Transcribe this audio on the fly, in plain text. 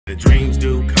The dreams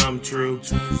do come true,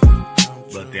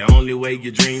 but the only way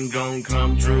your dream gon'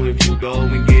 come true if you go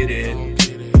and get it.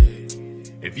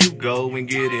 If you go and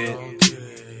get it.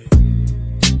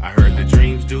 I heard the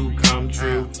dreams do come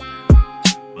true,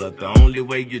 but the only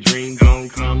way your dream gon'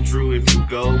 come true if you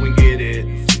go and get it.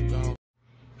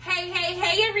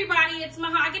 Hey everybody, it's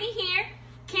Mahogany here,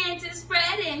 Kansas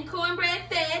bred and cornbread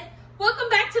fed. Welcome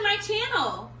back to my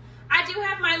channel. I do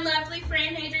have my lovely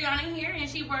friend Adriana here, and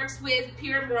she works with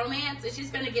Pure Romance, and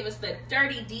she's going to give us the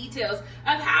dirty details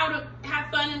of how to have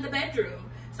fun in the bedroom.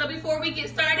 So before we get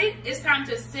started, it's time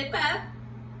to sip up.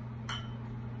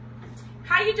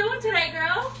 How you doing today,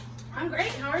 girl? I'm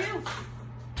great. How are you?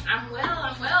 I'm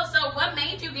well. So what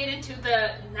made you get into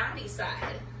the naughty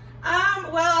side?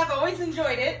 Well, I've always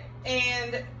enjoyed it,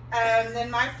 and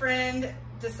then my friend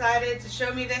decided to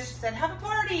show me this. She said, have a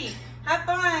party, have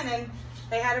fun, and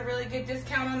they had a really good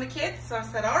discount on the kids, so I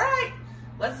said, all right,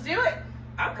 let's do it.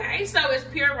 Okay, so is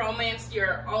Pure Romance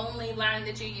your only line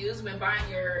that you use when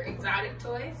buying your exotic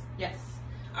toys? Yes.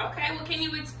 Okay, well, can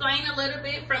you explain a little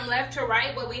bit from left to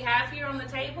right what we have here on the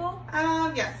table?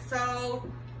 Yes, so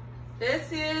this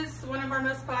is one of our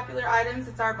most popular items.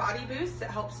 It's our body boost. It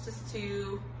helps just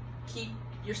to keep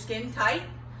your skin tight.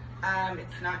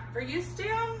 It's not for use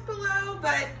down below,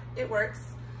 but it works.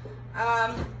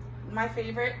 My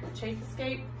favorite, Chafe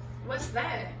Escape. What's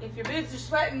that? If your boobs are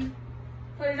sweating,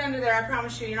 put it under there. I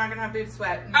promise you, you're not gonna have boob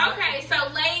sweat. Okay, so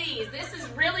ladies, this is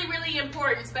really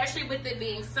important, especially with it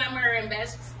being summer and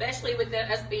especially with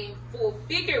us being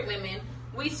full-figured women.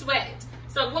 We sweat.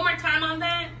 So one more time on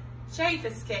that. Chafe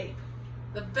Escape,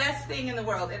 the best thing in the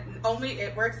world.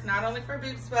 It works not only for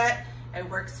boob sweat, it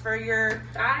works for your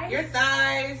thighs. Your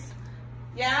thighs.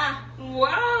 Yeah.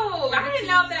 Whoa! I didn't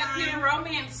know that Pure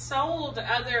Romance sold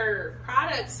other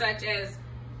products such as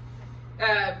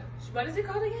what is it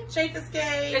called again? Chafe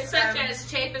Escape. It's such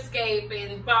as Chafe Escape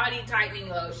and body tightening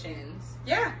lotions.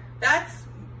 Yeah, that's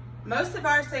most of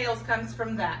our sales comes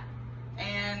from that,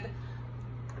 and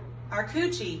our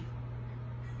coochie.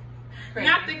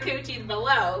 Not the coochie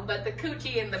below, but the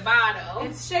coochie in the bottle.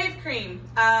 It's shave cream,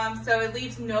 so it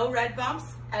leaves no red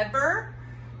bumps ever,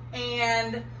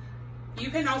 and you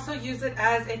can also use it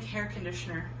as a hair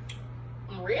conditioner.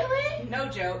 Really? No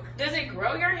joke. Does it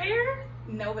grow your hair?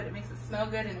 No, but it makes it smell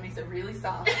good and it makes it really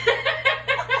soft.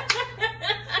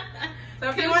 So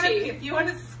if you want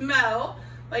to smell,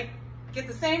 like, get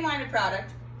the same line of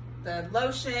product, the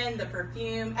lotion, the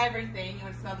perfume, everything, you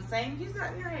want to smell the same, use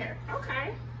that in your hair.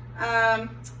 Okay.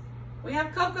 We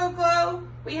have Cocoa Glow.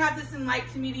 We have this in light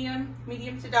to medium,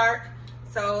 medium to dark.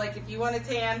 So, like, if you want a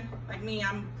tan, like me,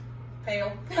 I'm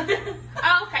pale.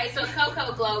 Oh, okay, so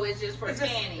Cocoa Glow is just for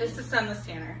tanning. It's a sunless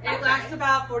tanner. Okay. It lasts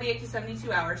about 48 to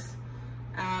 72 hours.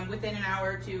 Within an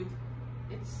hour or two,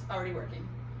 it's already working.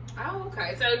 Oh,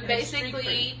 okay. So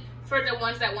basically, for the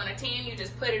ones that want to tan, you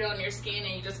just put it on your skin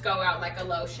and you just go out like a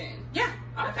lotion. Yeah.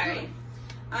 Okay.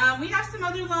 We have some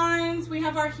other lines. We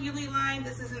have our Healy line.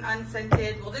 This is an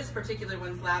unscented. Well, this particular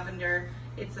one's lavender.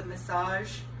 It's a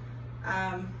massage.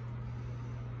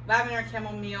 Lavender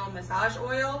chamomile massage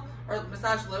oil or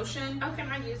massage lotion. Oh, can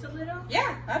I use a little?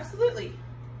 Yeah, absolutely.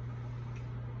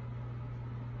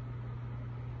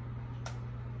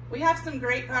 We have some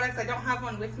great products. I don't have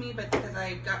one with me, but because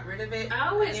I got rid of it.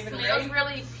 Oh, it smells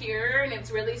really pure and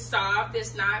it's really soft.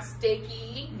 It's not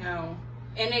sticky. No.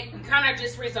 And it kind of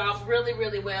just resolves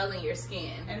really well in your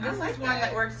skin. And this is one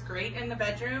that works great in the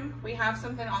bedroom. We have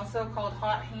something also called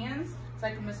Hot Hands. It's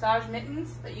like massage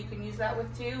mittens that you can use that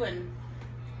with too. And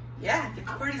yeah, get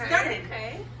the party started.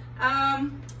 Okay.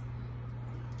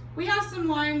 We have some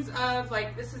lines of,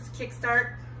 like, this is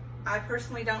Kickstart. I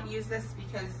personally don't use this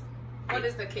because. What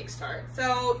is the Kickstart?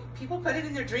 So people put it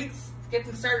in their drinks to get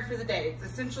them started for the day. It's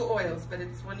essential oils, but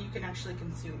it's one you can actually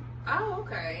consume. Oh,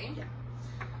 okay. Yeah.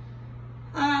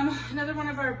 Another one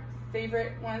of our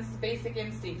favorite ones is Basic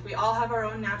Instinct. We all have our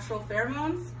own natural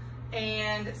pheromones,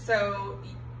 and so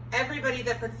everybody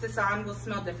that puts this on will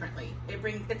smell differently.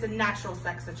 It's a natural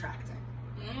sex attractant.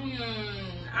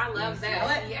 I love that. Smell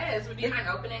it? Yes. Would you mind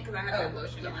opening it? Because I have that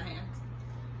lotion on my hands.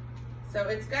 So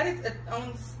it's got its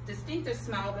own distinctive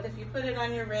smell, but if you put it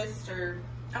on your wrist or...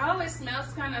 Oh, it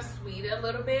smells kind of sweet a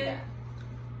little bit. Yeah.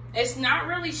 It's not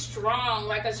really strong,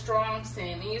 like a strong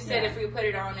scent. And you said if you put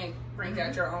it on, it brings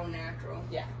out your own natural.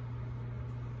 Yeah.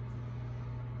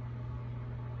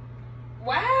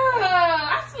 Wow,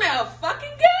 I smell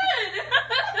fucking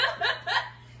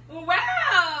good.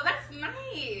 Wow, that's nice.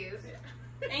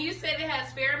 Yeah. And you said it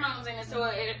has pheromones in it, so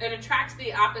it attracts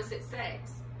the opposite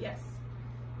sex. Yes.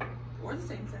 Or the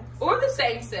same sex. Or the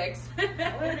same sex.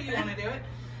 However you want to do it.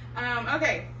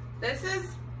 Okay, this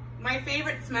is my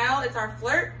favorite smell. It's our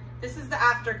Flirt. This is the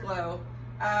Afterglow.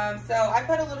 So I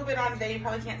put a little bit on today. You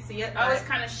probably can't see it. Oh, it's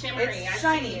kind of shimmery. It's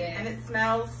shiny and it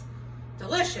smells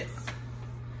delicious.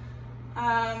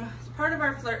 It's part of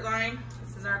our Flirt line.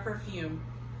 This is our perfume.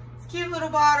 It's a cute little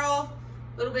bottle.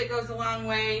 A little bit goes a long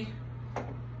way.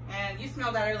 And you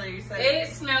smelled that earlier. You said it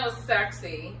smells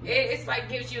sexy. It's like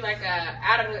gives you like a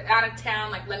out of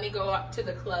town, like let me go up to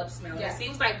the club smell. Yes. It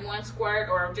seems like one squirt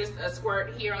or just a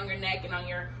squirt here on your neck and on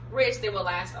your wrist, it will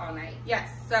last all night. Yes.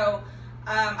 So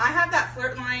I have that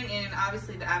Flirt line in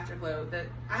obviously the Afterglow.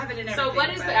 I have it in everything. So what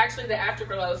is actually the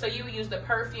Afterglow? So you would use the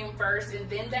perfume first and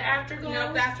then the Afterglow?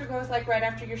 No, the Afterglow is like right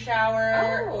after your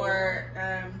shower or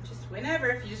just whenever.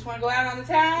 If you just want to go out on the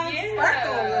town,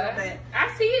 sparkle a little bit.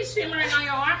 I see it shimmering on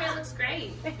your arm. It looks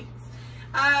great.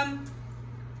 Thanks.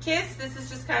 Kiss, this is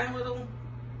just kind of a little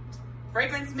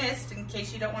fragrance mist in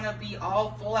case you don't want to be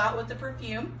all full out with the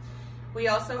perfume. We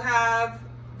also have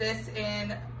this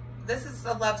in... This is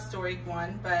a love story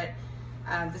one, but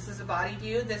this is a body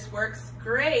dew. This works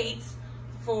great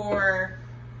for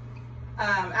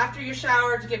after your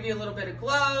shower to give you a little bit of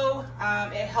glow.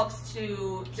 It helps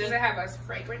to... Does it have a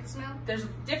fragrance smell? There's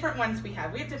different ones we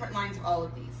have. We have different lines of all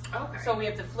of these. Okay. So we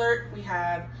have the Flirt, we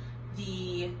have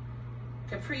the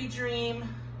Capri Dream,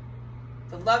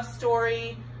 the Love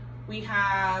Story. We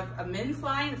have a men's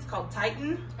line. It's called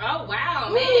Titan. Oh, wow.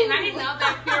 Man, I didn't know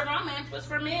that Pure Romance was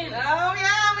for men. Oh,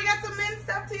 yeah. We got some men's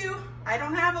stuff, too. I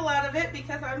don't have a lot of it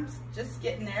because I'm just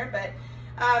getting there.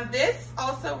 But this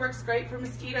also works great for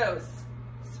mosquitoes.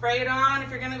 Spray it on if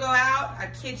you're going to go out. I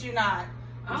kid you not.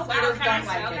 Oh, Mosquitoes wow. Can don't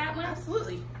I smell like it. that one?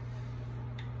 Absolutely.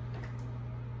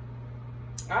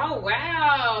 Oh,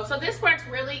 wow. So this works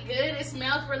really good. It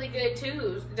smells really good,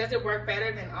 too. Does it work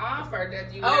better than off, or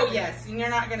does you... Oh, yes. And you're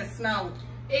not going to smell...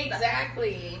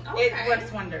 Exactly. Okay. It works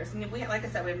wonders. And we, like I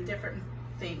said, we have different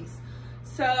things.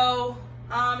 So,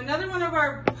 another one of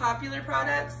our popular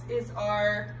products is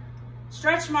our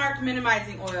Stretch Mark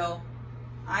Minimizing Oil.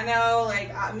 I know,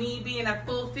 like, me being a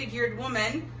full-figured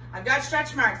woman, I've got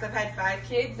stretch marks. I've had 5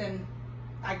 kids, and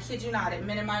I kid you not, it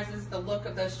minimizes the look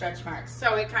of those stretch marks.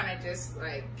 So it kind of just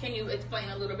like, can you explain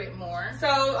a little bit more? So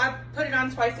I put it on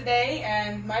twice a day,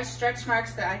 and my stretch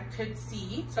marks that I could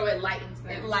see. So it lightens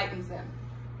them. It lightens them.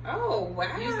 Oh,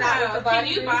 wow. Use that with the body Can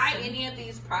you boost buy any of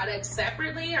these products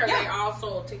separately, or are they all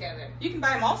sold together? You can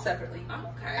buy them all separately.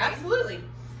 Okay. Absolutely.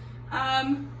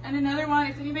 And another one,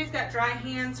 if anybody's got dry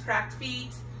hands, cracked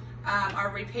feet,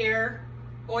 our repair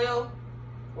oil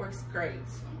works great.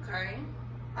 Okay.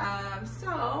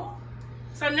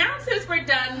 So now since we're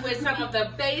done with some of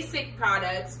the basic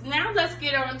products, now let's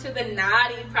get on to the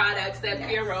naughty products that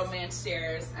Pure Romance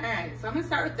shares. All right, so I'm gonna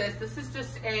start with this. This is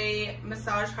just a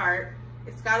massage heart.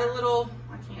 It's got a little,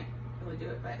 I can't really do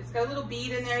it, but it's got a little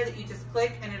bead in there that you just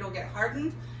click and it'll get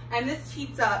hardened. And this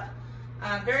heats up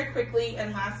very quickly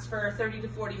and lasts for 30 to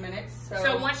 40 minutes.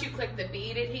 So once you click the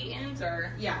bead, it heats,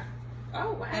 or? Yeah.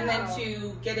 Oh, wow. And then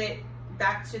to get it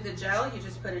back to the gel, you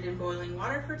just put it in boiling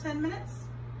water for 10 minutes.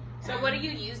 So what do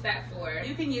you use that for?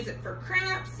 You can use it for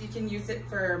cramps, you can use it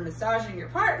for massaging your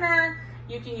partner,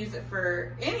 you can use it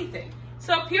for anything.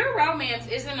 So Pure Romance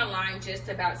isn't a line just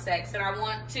about sex, and I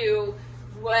want to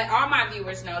let all my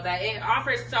viewers know that it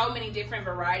offers so many different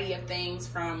variety of things,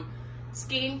 from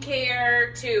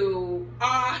skincare to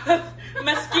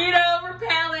mosquito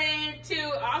repellent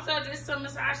to also just some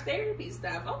massage therapy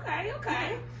stuff.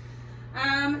 Okay.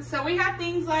 So we have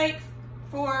things like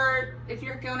for if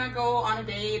you're gonna go on a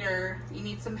date or you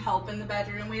need some help in the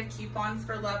bedroom, we have coupons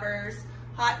for lovers,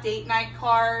 hot date night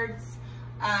cards.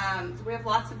 So we have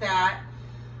lots of that.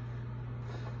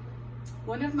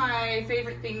 One of my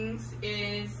favorite things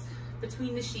is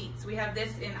Between the Sheets. We have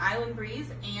this in Island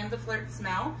Breeze and the Flirt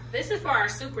Smell. This is for our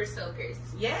super soakers.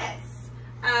 Yes.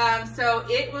 So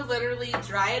it will literally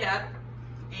dry it up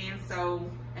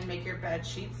and make your bed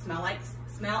sheets smell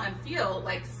and feel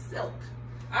like silk.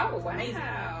 Oh, wow. Amazing.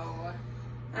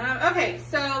 Okay,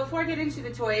 so before I get into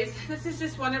the toys, this is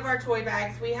just one of our toy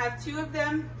bags. We have 2 of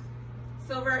them,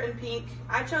 silver and pink.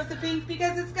 I chose the pink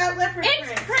because it's got leopard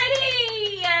print. It's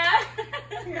pretty!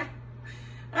 Yeah.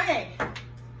 Okay.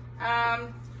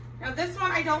 Now this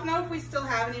one, I don't know if we still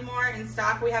have any more in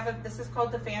stock. We have this is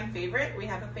called the Fan Favorite. We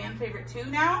have a Fan Favorite 2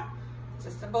 now. It's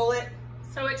just a bullet.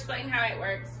 So explain how it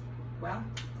works. Well,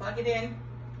 plug it in.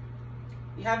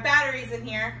 You have batteries in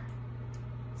here.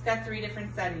 It's got 3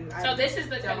 different settings. So this is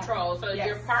the control. So yes.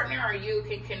 Your partner or you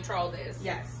can control this.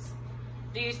 Yes.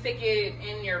 Do you stick it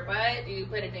in your butt? Do you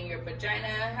put it in your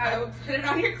vagina? I would put it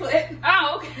on your clit.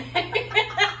 Oh, okay.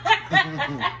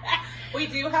 We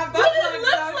do have butt plugs. It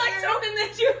looks like something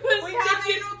that you would We have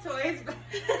anal toys.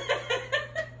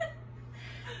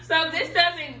 So So this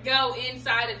doesn't go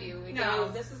inside of you. It No,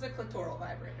 goes... this is a clitoral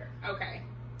vibrator. Okay.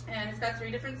 And it's got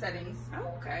 3 different settings.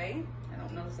 Okay. I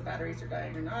don't know if the batteries are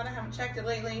dying or not. I haven't checked it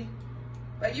lately.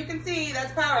 But you can see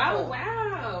that's powerful. Oh,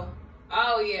 wow.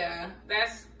 Oh, yeah.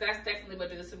 That's definitely what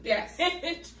does some Yes.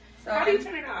 damage. So How do you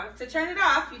turn it off? To turn it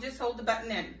off, you just hold the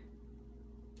button in.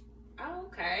 Oh,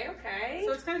 okay, okay.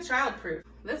 So it's kind of child-proof.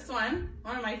 This one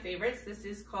of my favorites, this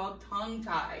is called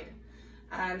tongue-tied.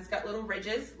 It's got little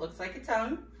ridges, looks like a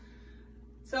tongue.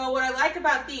 So what I like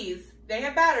about these, they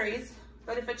have batteries,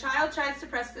 but if a child tries to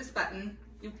press this button,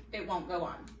 it won't go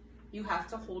on. You have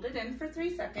to hold it in for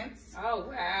 3 seconds. Oh,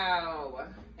 wow.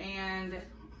 And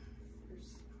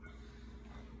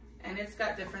it's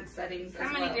got different settings How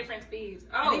as many well. different speeds?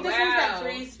 I Oh, think this wow. one's got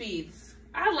 3 speeds.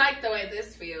 I like the way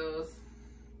this feels.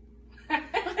 It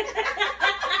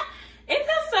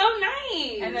feels so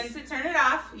nice. And then to turn it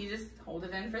off, you just hold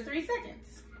it in for 3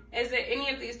 seconds. Is it any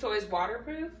of these toys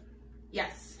waterproof?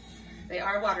 Yes, they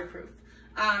are waterproof.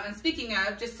 And speaking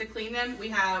of, just to clean them, we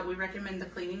recommend the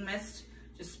cleaning mist.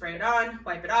 Just spray it on,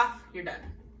 wipe it off, you're done.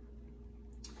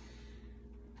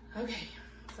 Okay,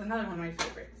 so another one of my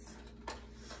favorites.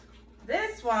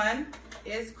 This one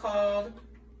is called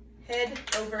Head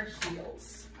Over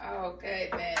Heels. Oh,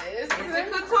 goodness. It's a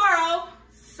clitoral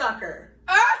sucker.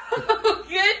 Oh,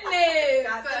 goodness.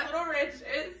 Got the little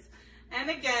ridges. And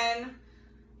again,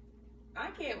 I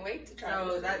can't wait to try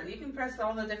so this. that you can press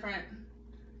all the different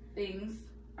things.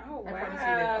 Oh, I promise you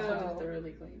that wow. one's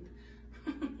thoroughly cleaned.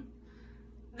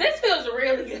 This feels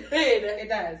really good. It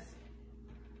does.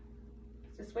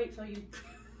 Just wait till you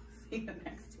see the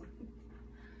next one.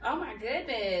 Oh my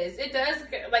goodness. It does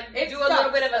like It do a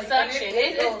little bit of a sucks, like, suction.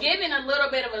 it will- It's giving a little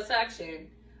bit of a suction.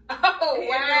 Oh, It will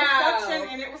wow. suction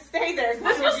and it will stay there.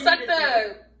 This will suck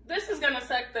this is gonna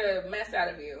suck the mess out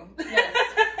of you. Yes.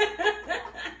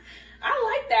 I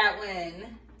like that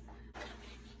one.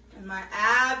 And my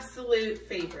absolute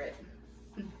favorite.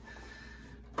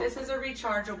 This is a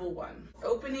rechargeable one.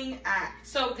 Opening act.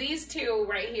 So these two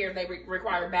right here, they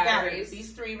require batteries.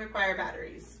 These 3 require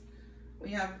batteries.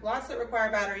 We have lots that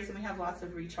require batteries and we have lots of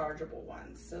rechargeable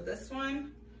ones. So this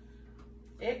one,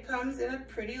 it comes in a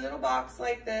pretty little box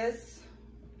like this.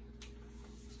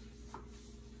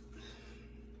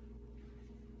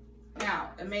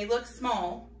 Now, it may look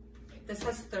small. This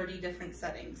has 30 different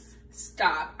settings.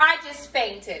 Stop. I just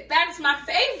fainted. That's my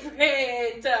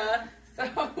favorite.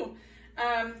 So,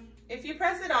 if you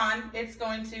press it on, it's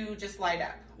going to just light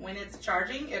up. When it's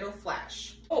charging, it'll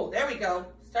flash. Oh, there we go.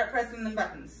 Start pressing the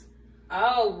buttons.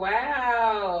 Oh,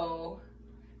 wow.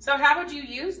 So how would you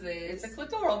use this? It's a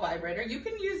clitoral vibrator. You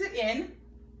can use it in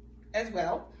as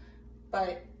well,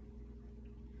 but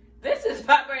This is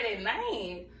vibrating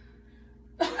nice.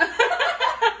 I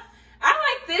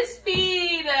like this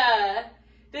speed.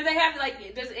 Do they have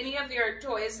like, does any of your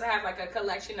toys have like a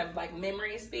collection of like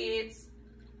memory speeds?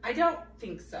 I don't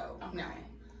think so. Okay.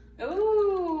 No.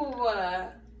 Ooh.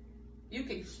 You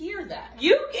can hear that.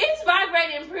 It's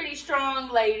vibrating pretty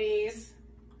strong, ladies.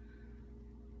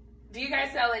 Do you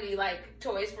guys sell any like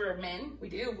toys for men? We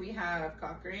do. We have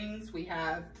cock rings. We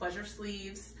have pleasure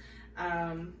sleeves.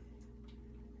 Feel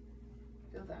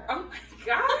that. Oh my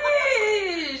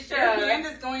gosh. Your hand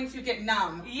is going to get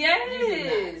numb.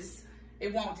 Yes.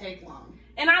 It won't take long.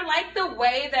 And I like the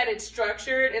way that it's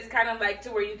structured. It's kind of like to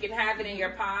where you can have it in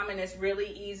your palm and it's really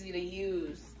easy to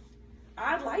use.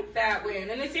 I like that one.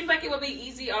 And it seems like it would be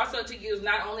easy also to use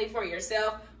not only for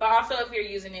yourself, but also if you're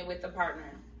using it with a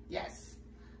partner. Yes.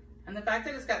 And the fact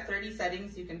that it's got 30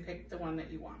 settings, you can pick the one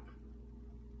that you want.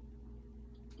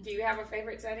 Do you have a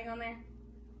favorite setting on there?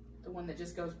 The one that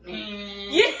just goes,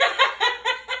 Yeah.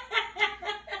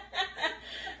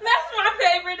 That's my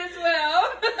favorite as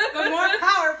well. The more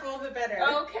powerful, the better.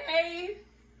 Okay.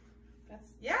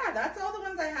 That's all the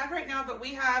ones I have right now, but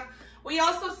we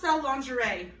also sell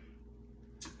lingerie.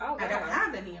 Oh, wow. I don't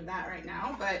have any of that right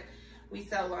now, but we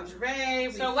sell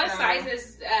lingerie. So what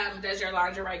sizes does your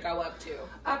lingerie go up to?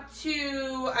 Up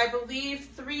to, I believe,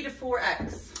 3 to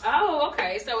 4X. Oh,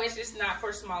 okay. So it's just not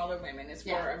for smaller women. It's for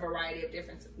Yeah. a variety of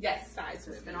different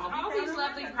sizes. And All all these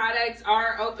lovely products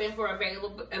are open for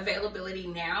availability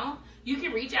now. You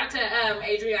can reach out to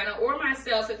Adriana or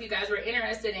myself if you guys were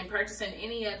interested in purchasing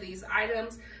any of these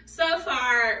items. So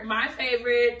far, my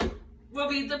favorite will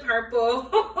be the purple.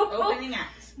 Opening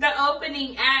act. The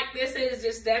opening act. This is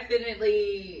just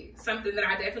definitely something that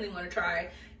I definitely want to try.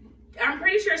 I'm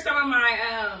pretty sure some of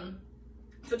my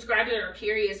subscribers are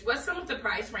curious. What's some of the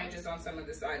price ranges on some of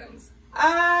these items?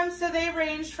 So they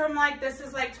range from this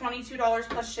is like $22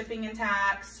 plus shipping and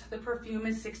tax. The perfume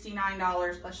is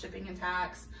 $69 plus shipping and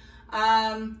tax.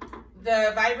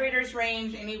 The vibrators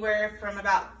range anywhere from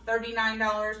about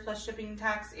 $39 plus shipping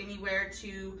tax, anywhere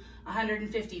to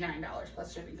 $159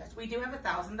 plus shipping tax. We do have a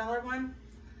 $1,000 one.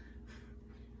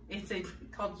 It's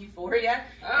called Euphoria,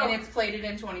 and it's plated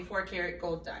in 24 karat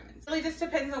gold diamonds. It really just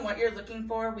depends on what you're looking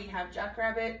for. We have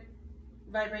jackrabbit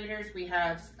vibrators. We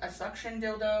have a suction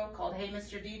dildo called Hey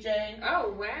Mr. DJ.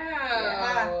 Oh,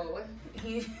 wow.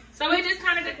 Yeah. So it just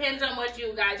kind of depends on what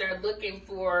you guys are looking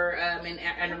for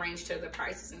and arrange to the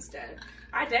prices instead.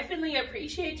 I definitely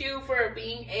appreciate you for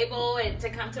being able to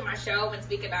come to my show and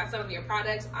speak about some of your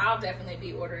products. I'll definitely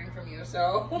be ordering from you.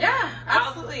 So yeah,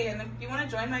 absolutely. And if you want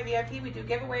to join my VIP, we do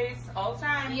giveaways all the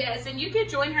time. Yes, and you can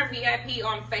join her VIP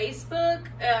on Facebook.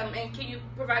 And can you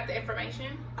provide the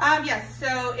information? Yes.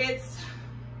 So it's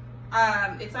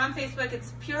on Facebook.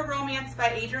 It's Pure Romance by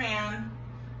Adrienne.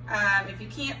 If you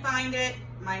can't find it,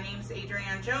 my name's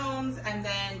Adrienne Jones, and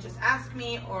then just ask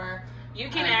me, or you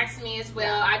can ask me as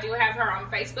well. Yeah. I do have her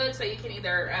on Facebook, so you can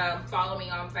either follow me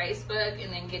on Facebook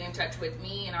and then get in touch with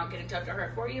me, and I'll get in touch with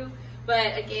her for you.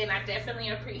 But again, I definitely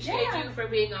appreciate you for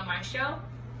being on my show.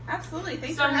 Absolutely.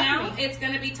 Thanks for having me. So now it's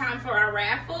going to be time for our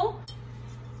raffle.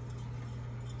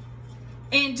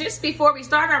 And just before we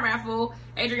start our raffle,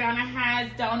 Adriana has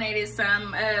donated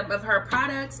some of her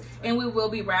products, and we will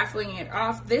be raffling it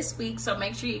off this week. So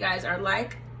make sure you guys are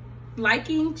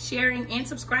liking, sharing, and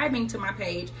subscribing to my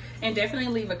page, and definitely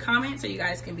leave a comment so you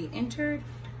guys can be entered.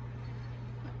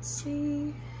 Let's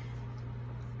see.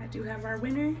 I do have our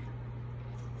winner.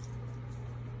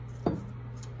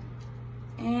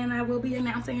 And I will be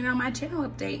announcing it on my channel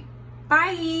update.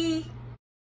 Bye.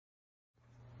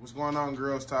 What's going on,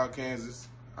 Girls Talk Kansas?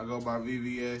 I go by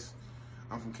VVS.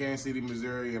 I'm from Kansas City,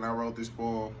 Missouri, and I wrote this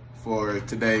poem for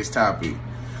today's topic,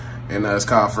 and it's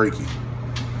called Freaky.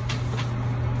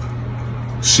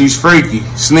 She's freaky,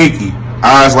 sneaky,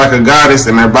 eyes like a goddess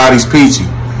and her body's peachy.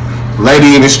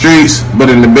 Lady in the streets, but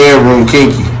in the bedroom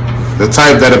kinky. The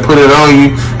type that'll put it on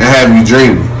you and have you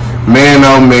dreaming. Man,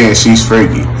 oh man, she's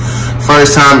freaky.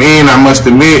 First time in, I must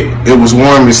admit, it was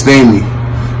warm and steamy.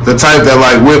 The type that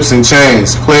like whips and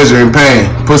chains, pleasure and pain.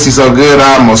 Pussy so good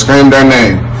I almost screamed her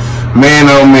name. Man,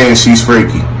 oh man, she's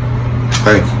freaky.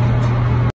 Thank you.